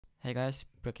Hey guys,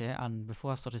 Brook here, and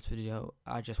before I start this video,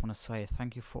 I just want to say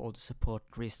thank you for all the support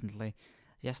recently.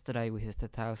 Yesterday we hit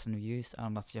 1,000 views,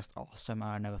 and that's just awesome.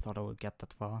 I never thought I would get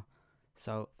that far.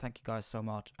 So thank you guys so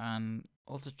much, and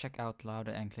also check out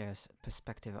LauderAndClearer's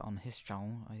perspective on his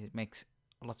channel. He makes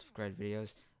lots of great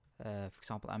videos. For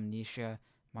example, Amnesia,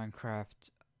 Minecraft,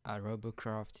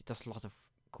 Robocraft. He does a lot of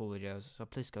cool videos, so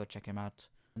please go check him out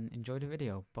and enjoy the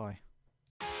video. Bye.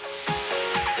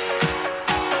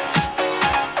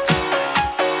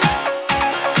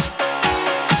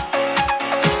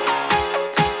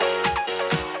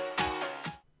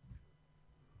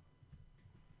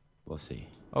 We'll see.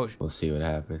 Oh, We'll see what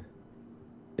happens.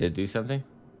 Did it do something?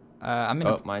 I'm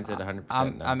in. Mine's at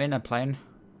 100% now. I'm in a plane.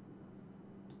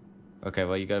 Okay,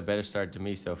 well, you got a better start than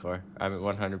me so far. I'm at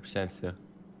 100% still.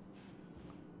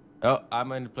 Oh,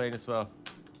 I'm in the plane as well.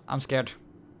 I'm scared.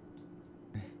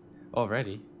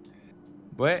 Already?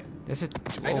 Wait. This is.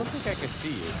 I don't think I can see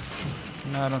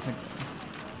you. No, I don't think.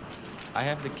 I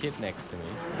have the kid next to me.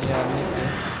 Yeah, me too.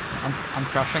 I'm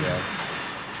crashing. Yeah.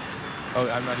 Oh,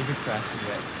 I'm not even crashing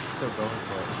yet. Still going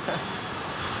for it.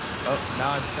 Oh,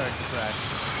 now I'm starting to crash.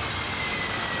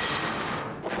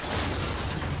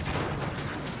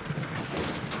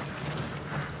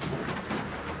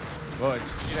 Whoa, did you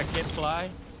see that kid fly?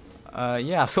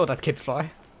 Yeah, I saw that kid fly.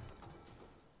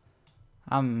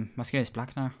 My skin is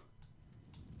black now.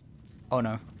 Oh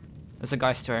no. There's a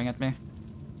guy staring at me.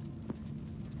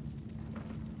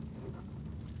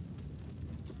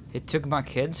 He took my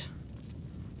kid.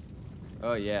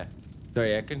 Oh yeah.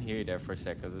 Sorry, I couldn't hear you there for a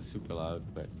sec because it was super loud,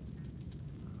 but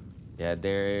yeah,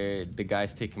 the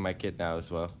guy's taking my kid now as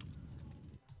well.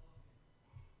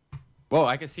 Whoa,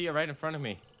 I can see you right in front of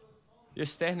me. You're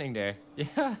standing there.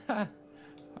 Yeah.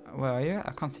 Where are you?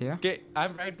 I can't see you. Okay,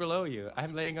 I'm right below you.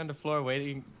 I'm laying on the floor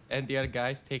waiting, and the other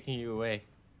guy's taking you away.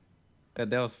 That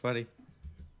was funny.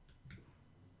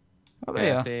 Oh, there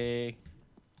you are. Nothing.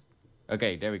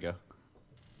 Okay, there we go.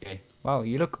 Okay. Wow,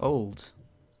 you look old.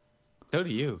 So do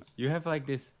you. You have like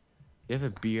this. You have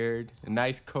a beard, a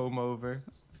nice comb over.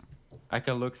 I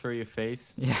can look through your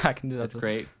face. Yeah, I can do that. That's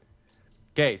great.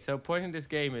 Okay, so point in this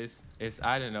game is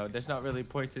I don't know. There's not really a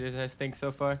point to this, I think, so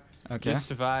far. Okay. Just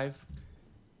survive,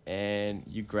 and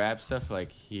you grab stuff like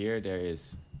here. There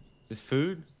is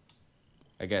food,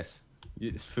 I guess.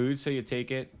 It's food, so you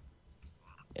take it,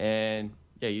 and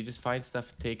yeah, you just find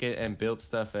stuff, take it, and build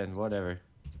stuff and whatever.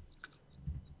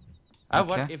 Okay.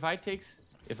 What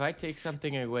if I take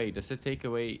something away? Does it take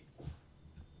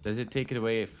it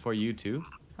away for you too?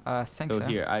 I think so. So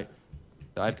here,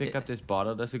 I pick up this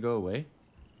bottle. Does it go away?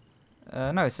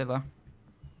 No, it's still there.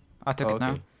 I took it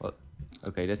now. Well,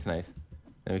 okay, that's nice.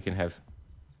 Then we can have.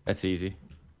 That's easy.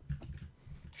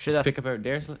 Should Just I pick up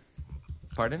there's.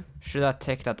 Pardon? Should I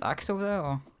take that axe over there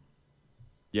or?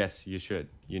 Yes, you should.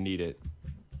 You need it.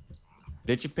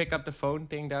 Did you pick up the phone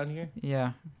thing down here?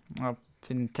 Yeah, I've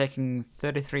been taking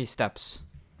 33 steps.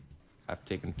 I've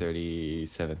taken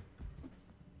 37.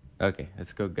 Okay,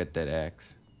 let's go get that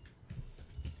axe.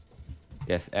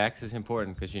 Yes, axe is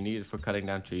important because you need it for cutting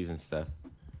down trees and stuff.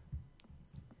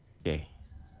 Okay.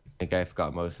 I think I've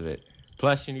got most of it.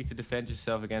 Plus, you need to defend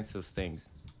yourself against those things.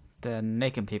 The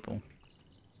naked people.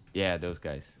 Yeah, those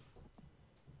guys.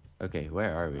 Okay,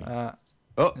 where are we?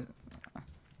 Oh!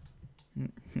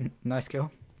 Nice kill.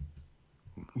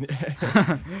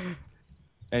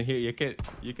 And here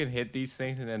you can hit these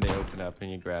things and then they open up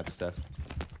and you grab stuff.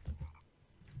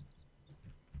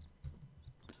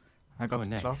 I got the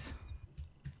nice. cloth.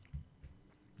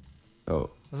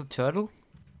 Oh. Was it turtle?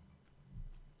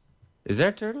 Is there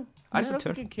a turtle? I There's don't know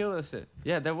a if you can kill this.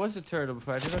 Yeah, there was a turtle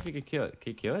before. I don't know if you can kill it.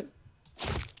 Can you kill it?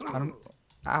 I don't.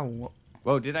 Ow.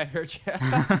 Whoa, did I hurt you?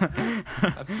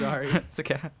 I'm sorry. It's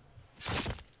okay.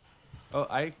 Oh,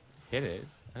 I hit it.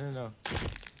 I don't know.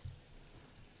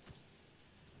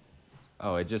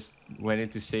 Oh, it just went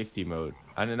into safety mode.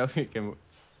 I don't know if you can.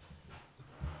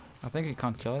 I think you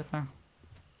can't kill it now.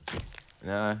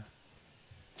 Nah.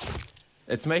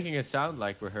 It's making it sound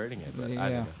like we're hurting it, but I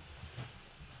don't know.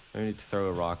 We need to throw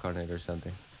a rock on it or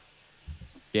something.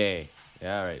 Yay.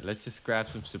 Yeah, alright. Let's just grab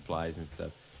some supplies and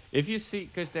stuff. If you see,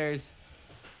 because there's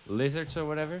lizards or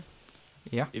whatever.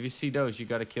 Yeah. If you see those, you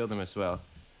gotta kill them as well.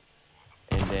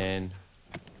 And then,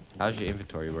 how's your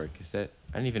inventory work? Is that,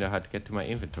 I don't even know how to get to my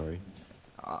inventory.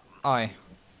 I.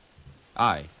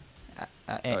 Oh,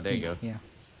 there you go.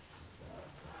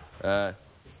 Yeah.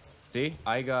 See,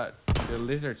 I got the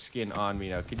lizard skin on me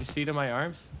now. Can you see to my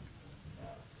arms?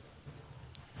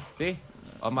 See,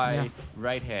 on my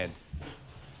right hand.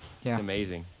 Yeah. It's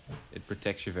amazing. It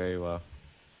protects you very well.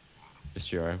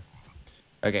 Just your arm.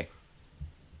 Okay.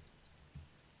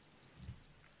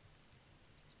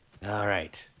 All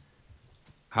right.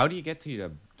 How do you get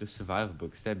to the survival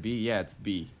book? Is that B? Yeah, it's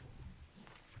B.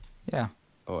 Yeah.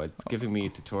 Oh, it's giving me a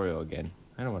tutorial again.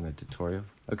 I don't want a tutorial.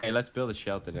 Okay, let's build a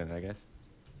shelter then, I guess.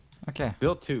 Okay.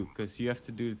 Build 2, because you have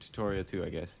to do the tutorial too, I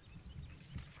guess.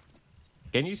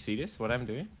 Can you see this, what I'm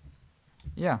doing?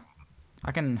 Yeah.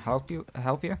 I can help you.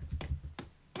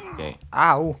 Okay.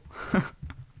 Ow!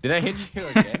 Did I hit you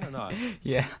again or not?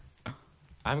 Yeah.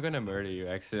 I'm gonna murder you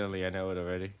accidentally, I know it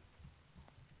already.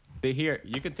 But here,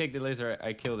 you can take the laser,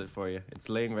 I killed it for you. It's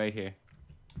laying right here.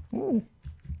 Ooh.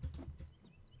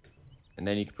 And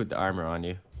then you can put the armor on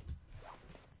you.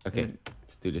 Okay,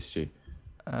 let's do this too.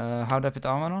 How do I put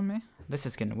armor on me? This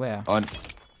is skin where?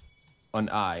 On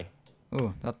I.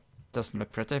 Ooh, that doesn't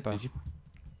look pretty, but... Did you?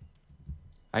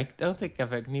 I don't think I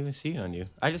can even see it on you.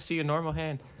 I just see a normal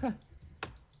hand.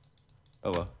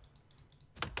 Oh well.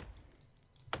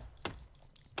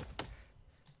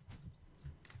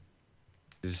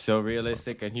 This is so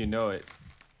realistic and you know it.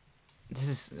 This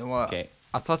is... Well, Okay.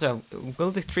 I thought...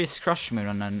 will the trees crush me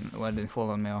when they fall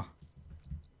on me? Or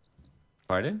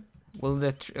Pardon? will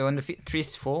when the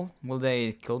trees fall, will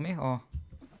they kill me? Or...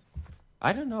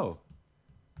 I don't know.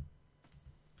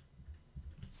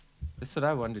 That's what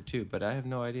I wondered too, but I have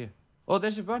no idea. Oh,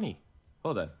 there's a bunny.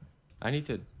 Hold on. I need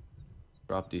to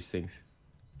drop these things.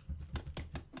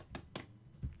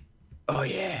 Oh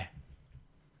yeah.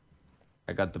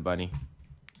 I got the bunny.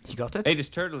 You got it? Hey, this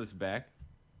turtle is back.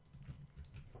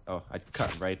 Oh, I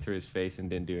cut right through his face and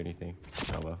didn't do anything.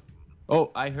 Oh well.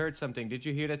 Oh, I heard something. Did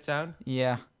you hear that sound?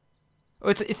 Yeah. Oh,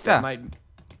 it's there.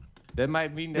 That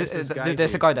might mean there's this guy.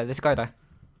 There's a guy there. There's a guy there.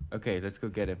 Okay, let's go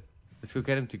get him. Let's go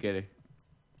get him together.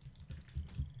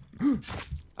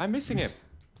 I'm missing him.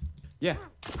 Yeah.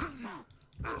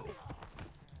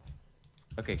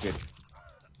 Okay, good.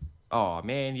 Oh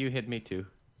man, you hit me too.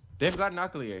 They've got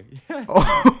uglier.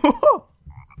 Oh.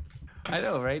 I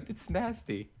know, right? It's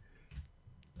nasty.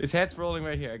 His head's rolling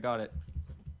right here. I got it.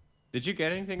 Did you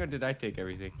get anything or did I take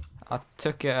everything? I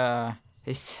took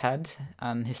his head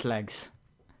and his legs.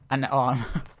 And the arm.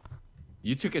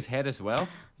 You took his head as well?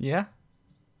 Yeah.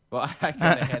 Well, I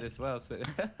got a head as well, so...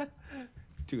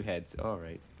 2 heads,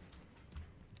 alright.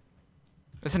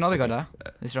 There's another guy there.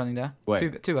 He's running there. Where?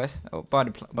 Two guys. Oh, by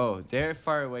the... Oh, they're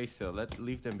far away still. Let's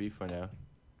leave them be for now,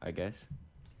 I guess.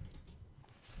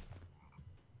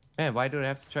 Man, why do they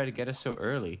have to try to get us so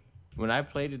early? When I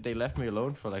played it, they left me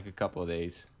alone for like a couple of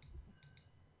days.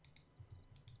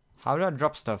 How do I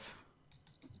drop stuff?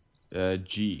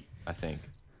 G, I think.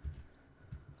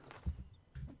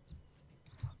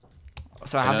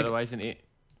 So I have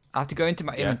to go into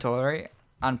my inventory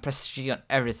and press G on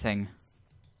everything.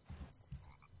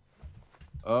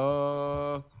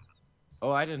 Oh,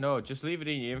 I don't know. Just leave it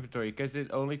in your inventory because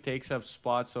it only takes up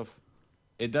spots of...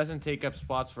 It doesn't take up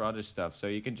spots for other stuff, so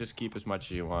you can just keep as much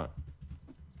as you want.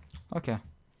 Okay.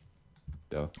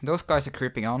 So. Those guys are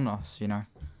creeping on us, you know.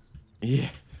 Yeah.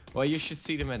 Well, you should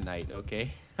see them at night,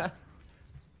 okay?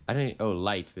 I don't... Oh,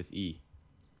 light with E.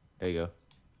 There you go.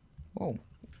 Oh.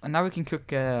 And now we can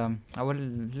cook our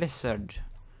lizard.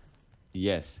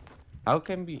 Yes. How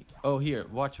can we... Oh, here.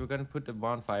 Watch. We're going to put the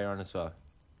bonfire on as well.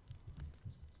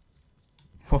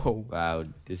 Whoa. Wow.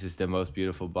 This is the most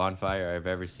beautiful bonfire I've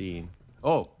ever seen.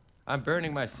 Oh, I'm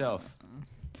burning myself.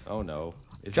 Oh, no.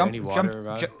 Is there any water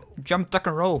around? Jump, duck,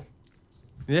 and roll.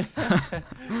 Yeah.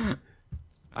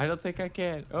 I don't think I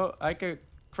can. Oh, I can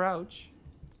crouch.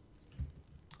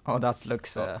 Oh, that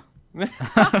looks... That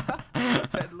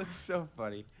looks so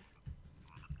funny.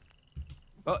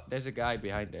 Oh, there's a guy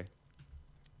behind there.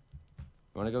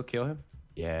 You wanna go kill him?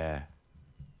 Yeah.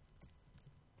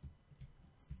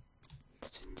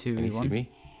 Can you see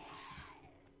me?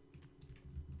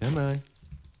 Come on.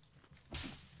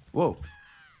 Whoa.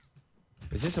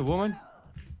 Is this a woman?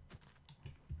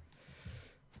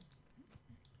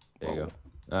 There you go.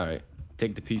 Alright.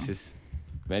 Take the pieces.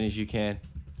 Many as you can.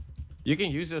 You can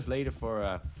use those later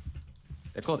for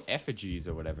they're called effigies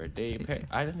or whatever.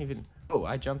 I don't even... Oh,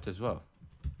 I jumped as well.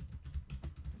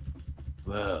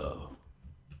 Whoa.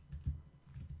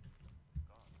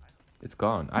 It's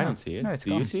gone. I don't see it. No, it's Do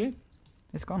gone. you see it?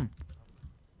 It's gone.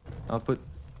 I'll put...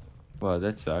 Well,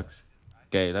 that sucks.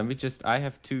 Okay, let me just... I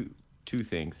have two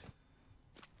things.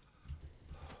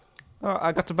 Oh,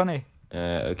 I got the bunny.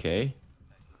 Okay.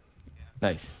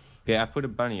 Nice. Okay, I put a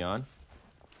bunny on.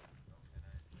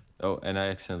 Oh, and I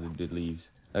accidentally did leaves.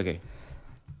 Okay.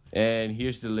 And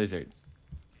here's the lizard.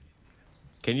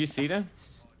 Can you see them?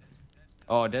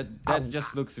 Oh, that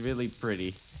just looks really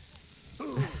pretty.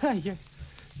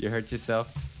 You hurt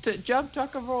yourself. Jump,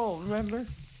 tuck, and roll, remember?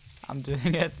 I'm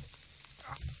doing it.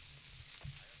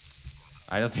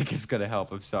 I don't think it's gonna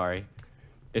help, I'm sorry.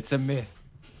 It's a myth.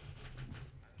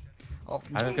 Oh,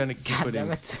 I'm gonna keep God putting.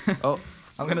 damn it. Oh,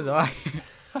 I'm gonna die.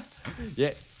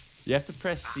 yeah. You have to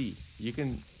press C. You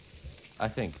can. I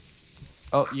think.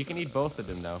 Oh, you can eat both of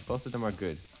them now. Both of them are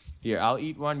good. Here, I'll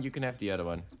eat one. You can have the other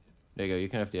one. There you go. You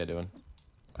can have the other one.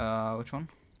 Which one?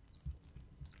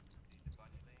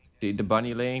 See the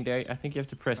bunny laying there? I think you have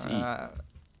to press E.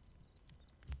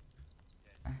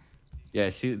 Yeah,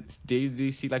 see, do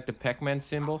you see like the Pac-Man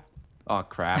symbol? Oh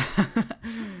crap.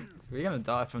 We're gonna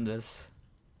die from this.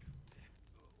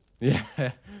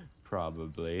 Yeah,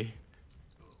 probably.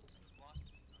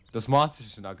 Those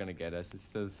monsters are not gonna get us. It's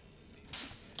those.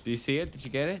 Do you see it? Did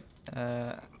you get it?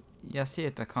 Yeah, I see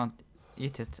it, but I can't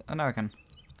eat it. Oh, now I can.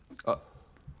 Oh.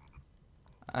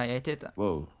 I ate it.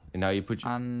 Whoa. And now you put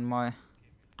your... And my...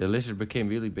 The lizard became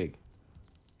really big.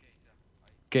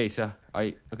 Okay, so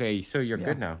okay, so you're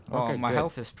good now. Well, Okay, my good.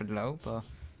 health is pretty low, but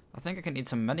I think I can eat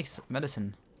some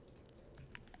medicine.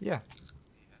 Yeah.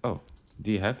 Oh,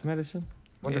 do you have medicine?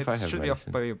 Wonder if I have should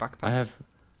medicine. be up by your backpack.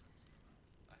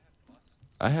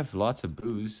 I have lots of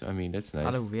booze. I mean, that's nice.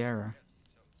 Aloe vera.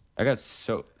 I got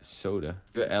soda.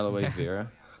 Aloe vera.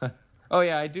 Oh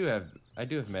yeah, I do have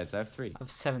meds. I have 3. I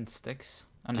have 7 sticks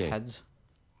and a head.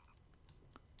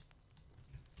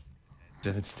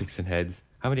 7 sticks and heads.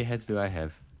 How many heads do I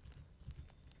have?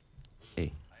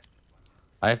 Hey.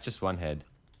 I have just 1 head.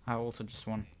 I also just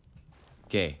 1.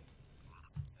 Okay.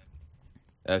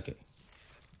 Okay.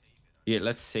 Yeah,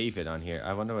 let's save it on here.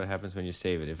 I wonder what happens when you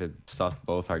save it, if it stops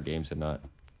both our games or not.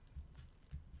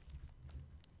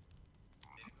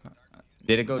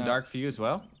 Did it go dark for you as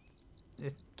well?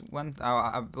 It went.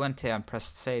 I went here and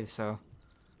pressed save, so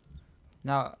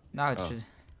now it should.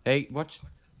 Hey, watch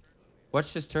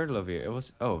this turtle over here. It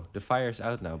was the fire's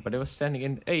out now, but it was standing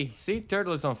in. Hey, see,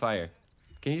 turtle is on fire.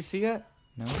 Can you see that?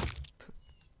 No.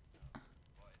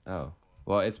 Oh,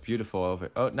 well, it's beautiful over.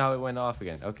 Oh, now it went off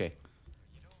again. Okay.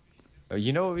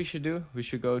 You know what we should do? We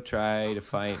should go try to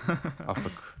find.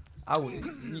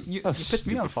 You put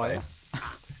me on fire.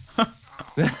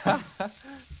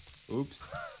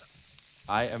 Oops.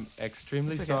 I am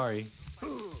extremely sorry.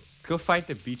 Go find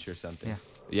the beach or something.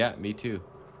 Yeah. Yeah, me too.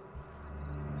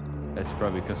 That's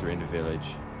probably because we're in the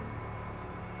village.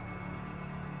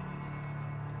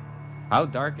 How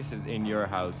dark is it in your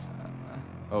house?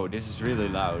 Oh, this is really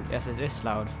loud. Yes, it is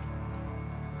loud.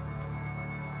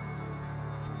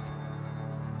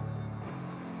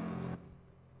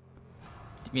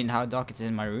 You mean how dark it is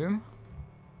in my room?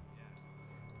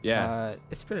 Yeah.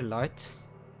 It's pretty light.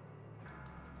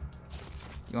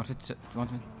 Do you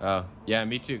want me? Oh, yeah,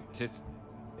 me too.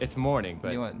 It's morning, but.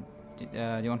 Do you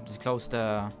want me to close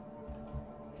the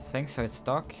thing so it's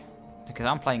dark? Because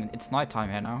I'm playing. It's nighttime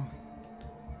here now.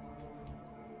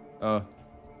 Oh.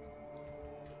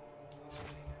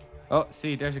 Oh,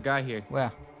 see, there's a guy here.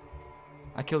 Where?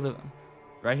 I killed a.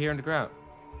 Right here on the ground.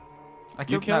 I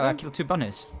killed 2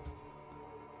 bunnies.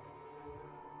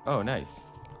 Oh, nice.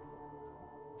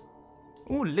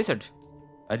 Ooh, lizard.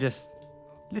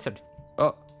 Lizard.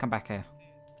 Oh. Come back here.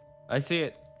 I see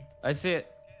it.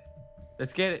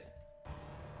 Let's get it.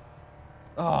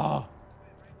 Oh.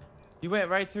 You went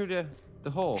right through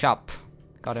the hole. Chop.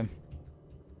 Got him.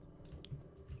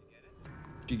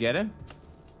 Did you get him?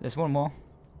 There's one more.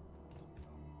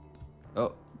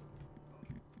 Oh.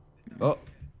 Oh.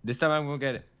 This time I'm gonna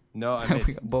get it. No, I We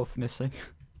missed. got both missing.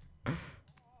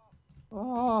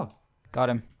 Oh. Got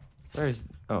him. Where is...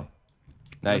 Oh.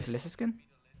 Nice. Lizard skin?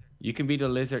 You can be the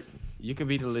lizard. You can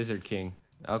be the lizard king.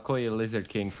 I'll call you Lizard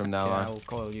King from now on. I'll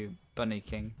call you Bunny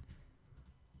King.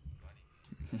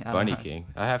 Yeah, Bunny King.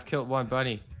 I have killed 1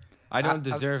 bunny. I don't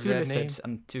deserve that name. 2 lizards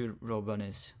and 2 raw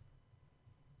bunnies.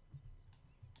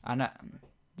 And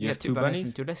you have 2 2 bunnies bunnies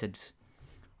and 2 lizards.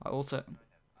 I also.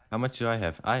 How much do I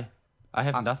have? I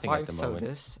have nothing at the moment.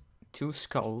 5 sodas, 2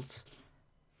 skulls,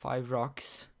 5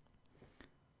 rocks,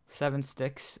 7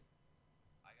 sticks.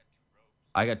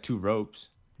 I got 2 ropes.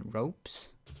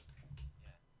 Ropes?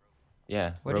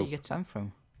 Yeah. Where do you get them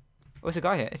from? Oh, it's a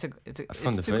guy here. It's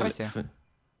from the 2 guys here.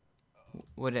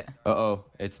 With it. Uh-oh,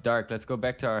 it's dark. Let's go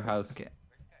back to our house. Okay.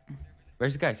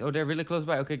 Where's the guys? Oh, they're really close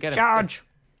by. Okay, get him. Charge!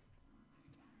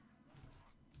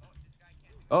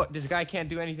 Oh, this guy can't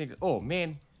do anything. Oh,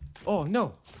 man. Oh,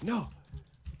 no. No.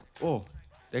 Oh,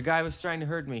 the guy was trying to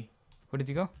hurt me. Where did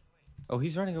he go? Oh,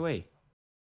 he's running away.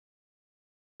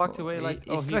 Walked away like...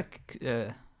 It's like...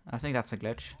 I think that's a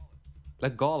glitch.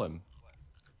 Like Gollum.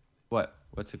 What?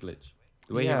 What's a glitch?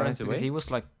 The way he runs away? Because he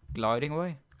was like gliding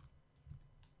away.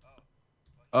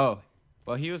 Oh.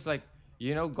 Well, he was like...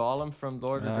 You know Gollum from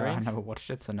Lord of the Rings? I never watched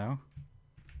it, so no.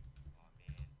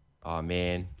 Oh,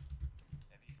 man.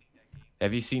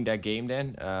 Have you seen that game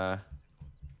then?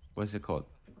 What's it called?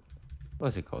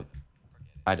 What's it called?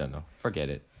 I don't know. Forget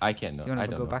it. I can't know. Do you I want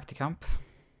to don't go know. back to camp?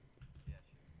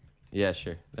 Yeah,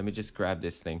 sure. Let me just grab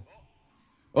this thing.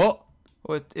 Oh!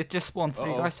 Oh, it just spawned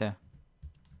 3 guys here.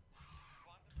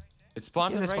 It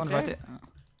spawned, Yeah, they right spawned there? right there.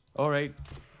 Alright.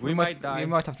 We might die. We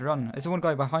might have to run. There's one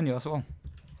guy behind you as well.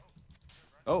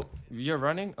 Oh, you're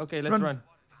running? Okay, let's run.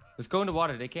 Let's go in the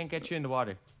water. They can't get you in the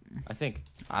water. I think.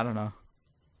 I don't know.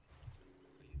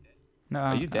 No,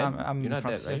 Are you dead? I'm You're in not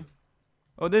front dead, of you. right?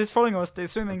 Oh, they're just following us. They're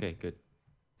swimming. Okay, good.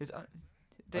 They're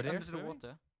they under the swimming?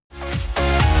 water.